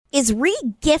is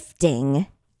regifting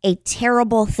a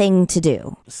terrible thing to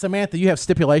do? Samantha, you have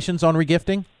stipulations on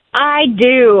regifting? I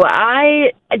do.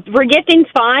 Regifting's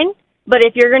fine, but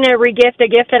if you're going to regift a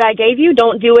gift that I gave you,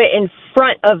 don't do it in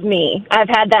front of me. I've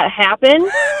had that happen.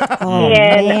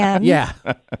 Man. Yeah.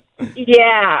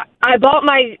 Yeah. I bought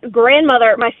my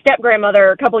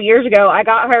step-grandmother, a couple years ago. I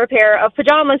got her a pair of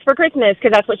pajamas for Christmas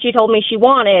because that's what she told me she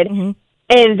wanted. Mm-hmm.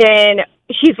 And then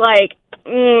she's like,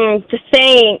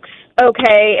 thanks.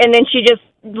 Okay. And then she just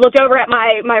looked over at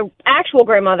my actual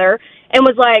grandmother and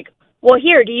was like, well,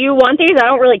 here, do you want these? I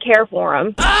don't really care for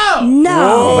them. Oh!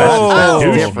 No.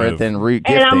 That's different than regifting.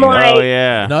 And I'm like, oh,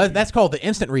 yeah. No, that's called the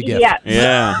instant regift. Yeah.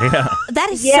 Yeah. That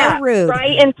is so rude.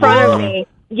 Right in front of me.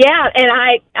 Yeah, and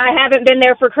I haven't been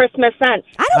there for Christmas since.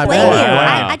 I don't blame you.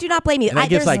 Wow. I do not blame you. And that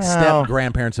gives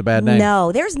step-grandparents a bad name.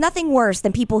 No, there's nothing worse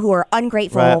than people who are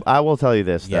ungrateful. Right. I will tell you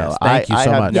this, though. Yes, thank you so I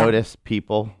have much. noticed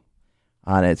people,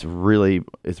 and it's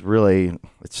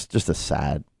just a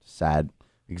sad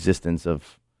existence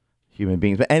of human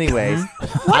beings. But anyways,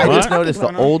 I just noticed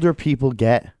the older people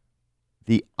get,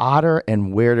 the odder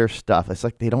and weirder stuff. It's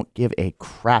like they don't give a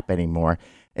crap anymore.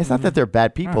 It's not that they're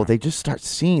bad people. They just start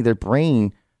seeing, their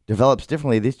brain develops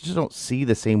differently. They just don't see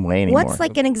the same way anymore. What's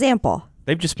like an example?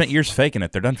 They've just spent years faking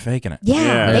it. They're done faking it.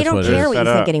 Yeah, they don't care what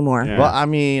you think anymore. Well, I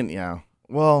mean,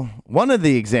 well, one of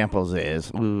the examples is,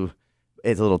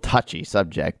 it's a little touchy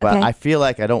subject, but I feel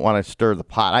like I don't want to stir the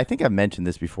pot. I think I've mentioned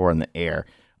this before in the air.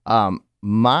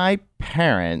 My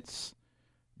parents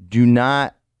do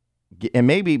not, and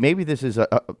maybe this is,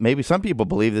 maybe some people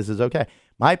believe this is okay.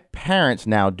 My parents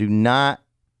now do not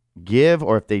give,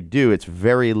 or if they do, it's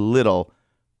very little.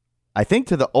 I think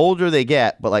to the older they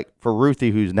get, but like for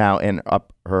Ruthie, who's now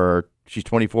she's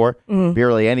 24,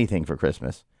 barely anything for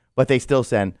Christmas. But they still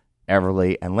send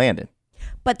Everly and Landon.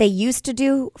 But they used to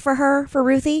do for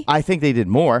Ruthie? I think they did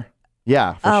more.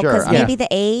 Yeah, for sure. Because maybe the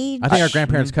age? I think our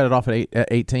grandparents cut it off at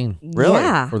 18. Really?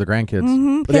 Yeah. For the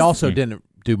grandkids. But they also didn't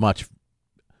do much.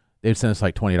 They'd send us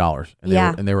like $20,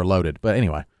 and they were loaded. But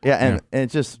anyway. Yeah, and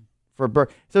it's just for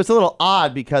birth. So it's a little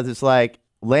odd because it's like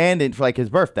Landon, for like his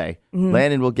birthday,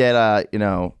 Landon will get a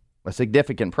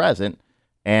significant present,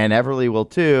 and Everly will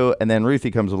too, and then Ruthie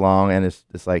comes along and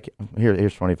it's like,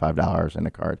 here's $25 and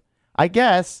a card. I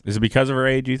guess. Is it because of her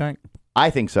age, you think? I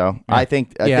think so. Yeah. I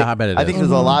bet it is. I think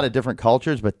there's a lot of different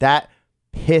cultures, but that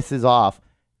pisses off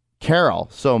Carol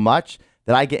so much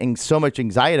that I get so much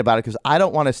anxiety about it because I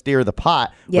don't want to stir the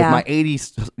pot with my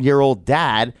 80-year-old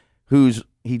dad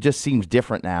he just seems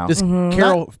different now. Does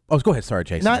Carol... go ahead. Sorry,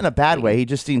 Jason. Not in a bad way. He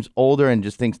just seems older and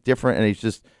just thinks different,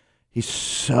 and he's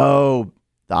so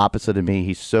the opposite of me.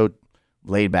 He's so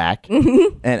laid back,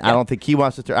 and I don't think he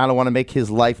wants to. I don't want to make his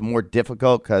life more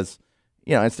difficult because,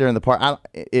 it's there in the part.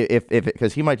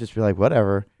 Because he might just be like,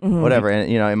 whatever, and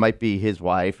it might be his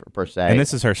wife per se. And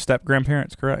this is her step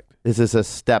grandparents, correct? This is a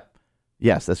step.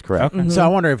 Yes, that's correct. Okay. So I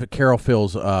wonder if Carol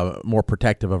feels more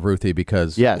protective of Ruthie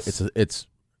because it's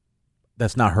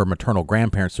that's not her maternal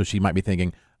grandparents, so she might be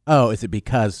thinking, "Oh, is it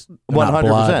because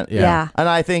 100%?" Yeah, and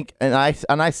I think, and I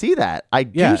see that. I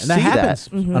do and see that happens,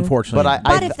 unfortunately.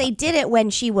 But if they did it when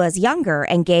she was younger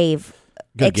and gave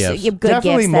good gifts,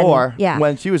 definitely gifts, more. Then,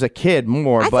 when she was a kid,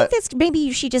 more. I think that's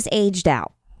maybe she just aged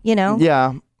out.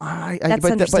 Yeah, that's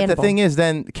but understandable. the thing is,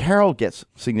 then Carol gets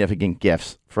significant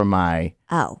gifts from my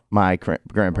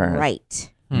grandparents.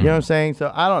 Right. You know what I'm saying?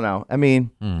 So I don't know. I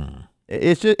mean,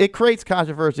 it's just it creates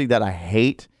controversy that I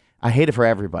hate. I hate it for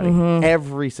everybody,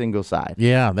 every single side.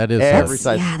 Yeah, that is every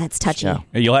side. Yeah, that's touchy. Yeah.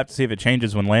 You'll have to see if it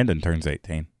changes when Landon turns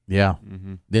 18. Yeah,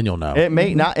 then you'll know. It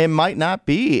may not. It might not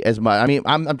be as much. I mean,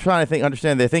 I'm trying to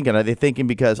understand. They're thinking. Are they thinking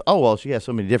because she has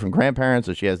so many different grandparents,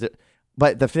 or she has?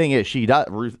 But the thing is, she does.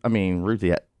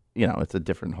 Ruthie. It's a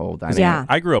different whole dynamic. Yeah.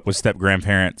 I grew up with step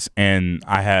grandparents, and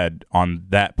I had on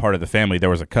that part of the family there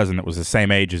was a cousin that was the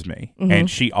same age as me, and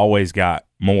she always got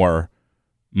more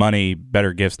money,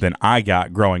 better gifts than I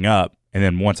got growing up. And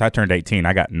then once I turned 18,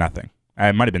 I got nothing.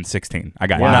 I might have been 16. I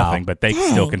got nothing, but they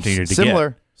still continued to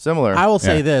get. Similar. I will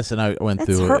say this, and I went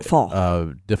That's through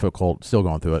hurtful. Difficult, still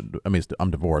going through it. I mean,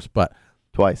 I'm divorced, but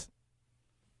twice.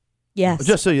 Yes.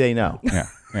 Just so they know. Yeah.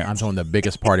 I'm throwing the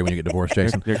biggest party when you get divorced,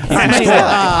 Jason. No,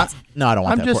 I don't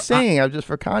want that. I'm just saying. I'm just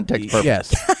for context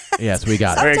purposes. Yes, we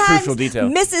got it. Very crucial detail.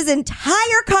 Misses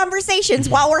entire conversations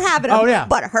while we're having them. Oh, yeah.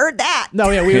 But heard that.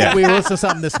 No, yeah, we listened to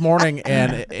something this morning,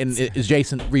 and is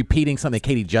Jason repeating something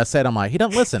Katie just said? I'm like, he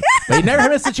doesn't listen. But he never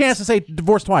missed a chance to say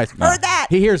divorce twice. Heard that.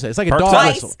 He hears it. It's like a Twice. dog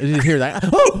whistle. You hear that?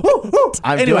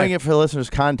 I'm doing it for the listeners'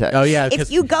 context. Oh, yeah.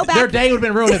 If you go back, their day would have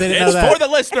been ruined if they didn't know It's that. for the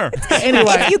listener. Anyway.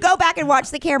 If you go back and watch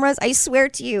the cameras, I swear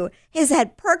to you, his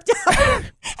head perked up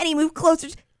and he moved closer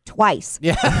twice.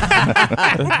 Yeah.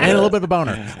 And a little bit of a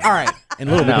boner. All right. And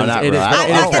a little bit. No, not really. I'm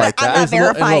not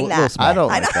verifying that. I don't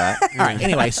like that. All right.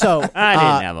 Anyway, so I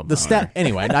didn't have a the step.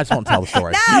 Anyway, I just won't tell the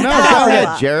story. No, go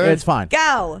ahead, Jared. It's fine.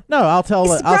 Go. No, I'll tell.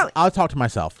 I'll talk to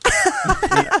myself.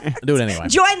 Do it anyway.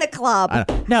 Join the club.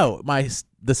 No,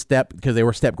 the step, because they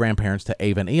were step grandparents to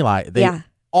Ava and Eli. They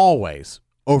always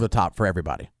over the top for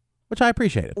everybody, which I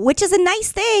appreciated. Which is a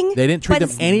nice thing. They didn't treat them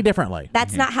any differently.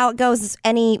 That's not how it goes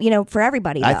for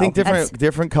everybody, though. I think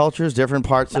different cultures, different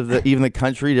parts of even the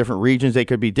country, different regions, they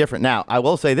could be different. Now, I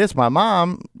will say this, my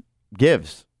mom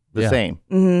gives the same,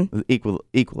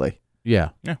 equally. Yeah.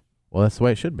 Well, that's the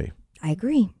way it should be. I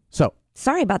agree. So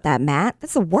sorry about that, Matt.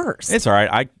 That's the worst. It's all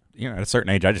right. At a certain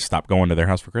age, I just stopped going to their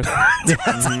house for Christmas.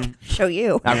 Show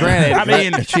you. Now,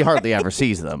 granted, she hardly ever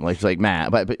sees them. Like she's like, Matt,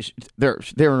 but they're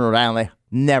in Rhode Island. They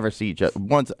never see each other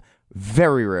once,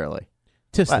 very rarely.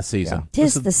 Tis the season.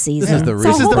 Tis the season. This is the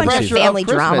It's a whole bunch of pressure family of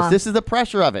Christmas. drama. This is the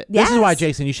pressure of it. Yes. This is why,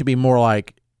 Jason, you should be more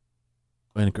like.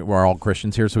 And we're all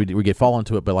Christians here, so we get fall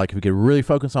into it. But like, if we could really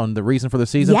focus on the reason for the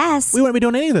season, Yes. we wouldn't be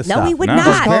doing any of this stuff. No, we would Just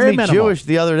not. called Very me minimal. Jewish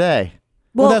the other day.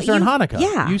 Well, that's during Hanukkah.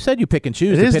 Yeah. You said you pick and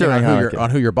choose It is depending during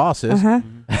on who your boss is. There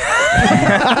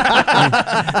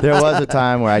was a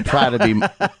time where I tried to be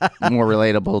more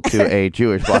relatable to a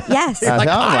Jewish boss. Yes. I was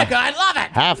Hanukkah, I love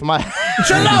it. half my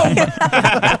Shalom.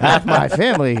 half my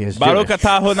family is Baruch Jewish.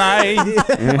 atah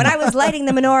Honai. When I was lighting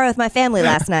the menorah with my family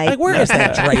last night. Like, where is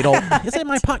that dreidel? Is it in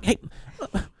my pocket?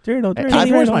 Hey,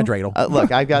 Katie, where's my dreidel?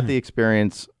 Look, I've got the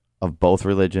experience of both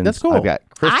religions. That's cool. I've got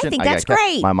Christian. I think that's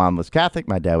great. My mom was Catholic.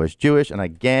 My dad was Jewish. And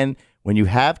again, when you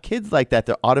have kids like that,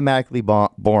 they're automatically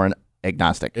born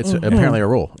agnostic. It's apparently a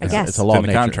rule. I guess. It's a law It's of in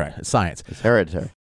the nature. contract. It's science. It's hereditary.